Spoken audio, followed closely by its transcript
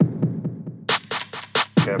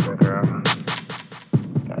pepper, girl.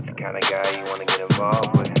 Not the kind of guy you want to get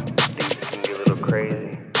involved with. Things can get a little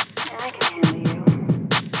crazy. I can handle you.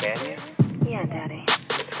 Can you? Yeah, Daddy.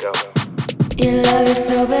 Let's go. Your love is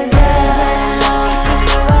so bizarre.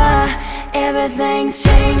 Everything's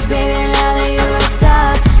changed, baby, now that you're a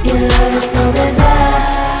star. Your love is so bizarre.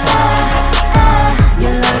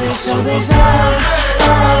 Your love is so bizarre.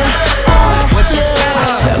 I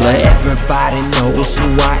tell her everybody knows who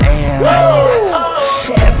I am.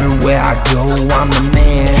 Everywhere I go, I'm the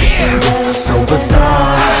man. This is so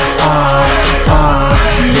bizarre.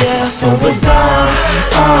 This is so bizarre.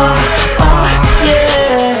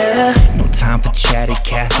 No time for chatty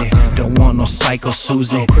Cathy. Don't want no psycho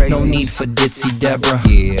Susie. No need for ditzy Deborah.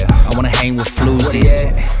 Yeah, I wanna hang with floozies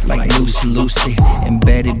like Lucy.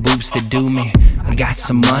 Embedded boobs that do me. I got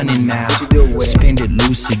some money now. Spend it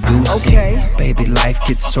loosey goosey. Baby, life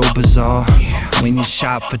gets so bizarre when you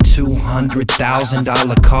shop for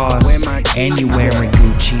 $200,000 cars and you wearing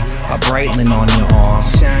Gucci, a Breitling on your arm,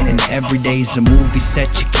 and every day's a movie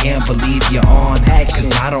set you can't believe you're on.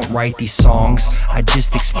 Cause I don't write these songs, I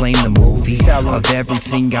just explain the movie of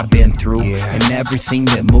everything I've been through and everything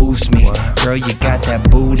that moves me. Girl, you got that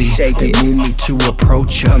booty that moved me to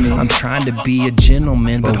approach you. I'm trying to be a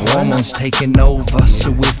gentleman, but hormones taking over. So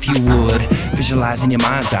if you would, visualize in your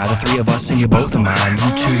mind's eye the three of us and you're both of mine. You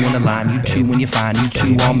two in the line, you two when you find you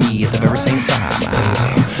two on me at the very same time.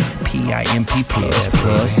 PIMP plus,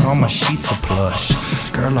 all my sheets are plush.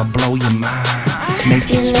 Girl, I'll blow your mind, make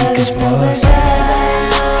your speakers buzz.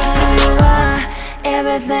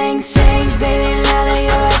 Everything's changed, baby, now that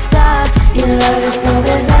you're a star. Your love is so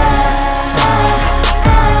bizarre.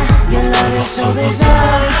 Your love is so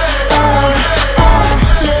bizarre.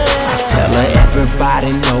 I tell her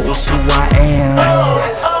everybody knows who I am.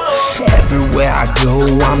 Everywhere I go,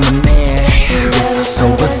 I'm the man. This is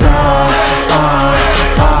so bizarre.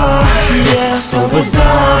 This is so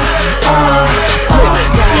bizarre.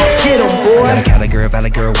 Flipcide, get 'em, boy. I got a Cali girl, Valley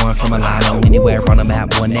girl, one from Milano. Anywhere on the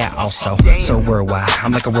map, one there also. So worldwide,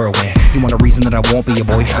 I'm like a whirlwind. You want a reason that I won't be your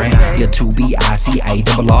boyfriend? You're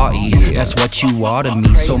 2BICARRE. That's what you are to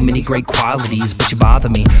me. So many great qualities, but you bother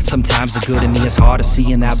me. Sometimes the good in me is hard to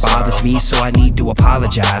see, and that bothers me. So I need to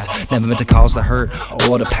apologize. Never meant to cause the hurt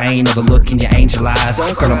or the pain or the look in your angel eyes.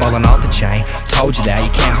 Girl, I'm balling off the chain. Told you that you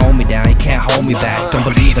can't hold me down, you can't hold me back. Don't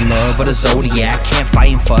believe in love or the zodiac. Can't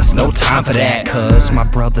fight and fuss, no time for that. Cause my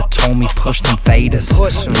brother told me push them faders.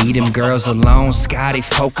 Leave them girls alone, Scotty,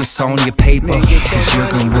 focus on your paper. Cause you're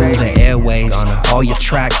gonna rule the airwaves. All your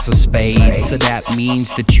tracks are spades. So that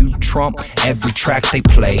means that you trump every track they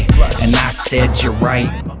play. And I said you're right.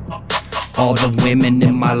 All the women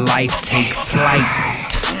in my life take flight.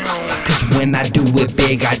 Cause when I do it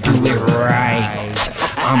big, I do it right.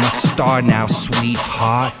 I'm a star now,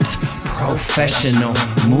 sweetheart. Professional,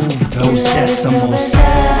 move those decimals.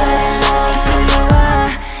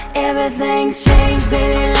 Everything's changed,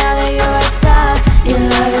 baby, now that you're a star. Your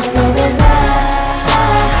love is so bizarre.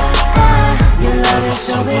 Your love is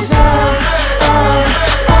so bizarre.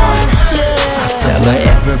 I tell her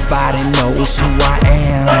everybody knows who I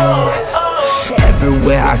am.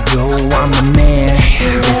 Everywhere I go, I'm the man.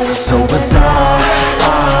 This is so bizarre.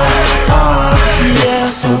 This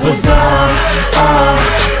is so bizarre.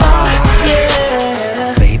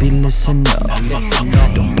 Baby, listen up.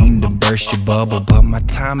 Don't mean to burst your bubble, but my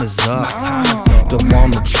time is up. Don't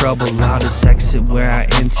want no trouble. I'll just exit where I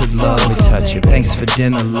entered love. Let me touch you. Thanks for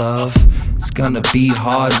dinner, love. It's gonna be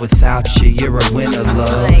hard without you. You're a winner,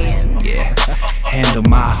 love. Yeah. Handle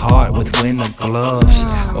my heart with winter gloves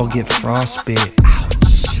or get frostbite.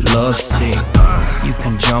 Love sick. You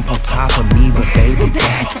can jump on top of me, but baby,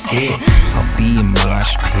 that's it. I'll be a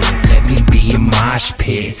mosh pit. Let me be a mosh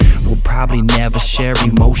pit. We'll probably never share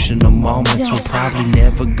emotional moments. We'll probably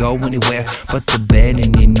never go anywhere but to bed,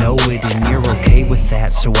 and you know it, and you're okay with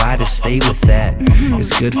that. So I just stay with that.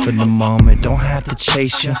 It's good for the moment. Don't have to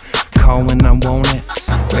chase you. Call when I want it.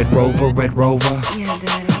 Red Rover, Yeah,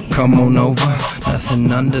 Daddy. come on over.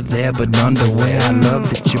 Nothing under there but underwear. I love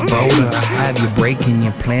that you're bolder. I have you breaking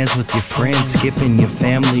your plans with your friends, skipping your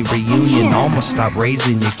family reunion. Almost stop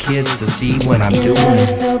raising your kids to see what I'm Your doing. love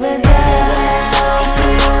is so bizarre.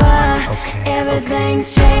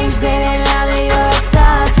 Everything's changed, baby, now that you're a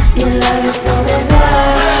star. Your love is so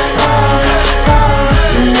bizarre.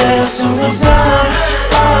 Your love is so bizarre.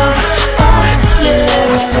 I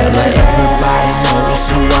tell her everybody knows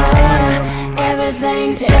who I am.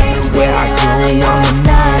 Everything's changed, baby, Everywhere I now go, that you're I'm a the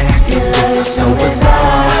star. man. Your love This is is so so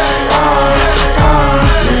bizarre.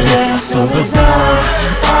 This is so bizarre.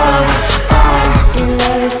 Your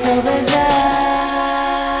love is so bizarre.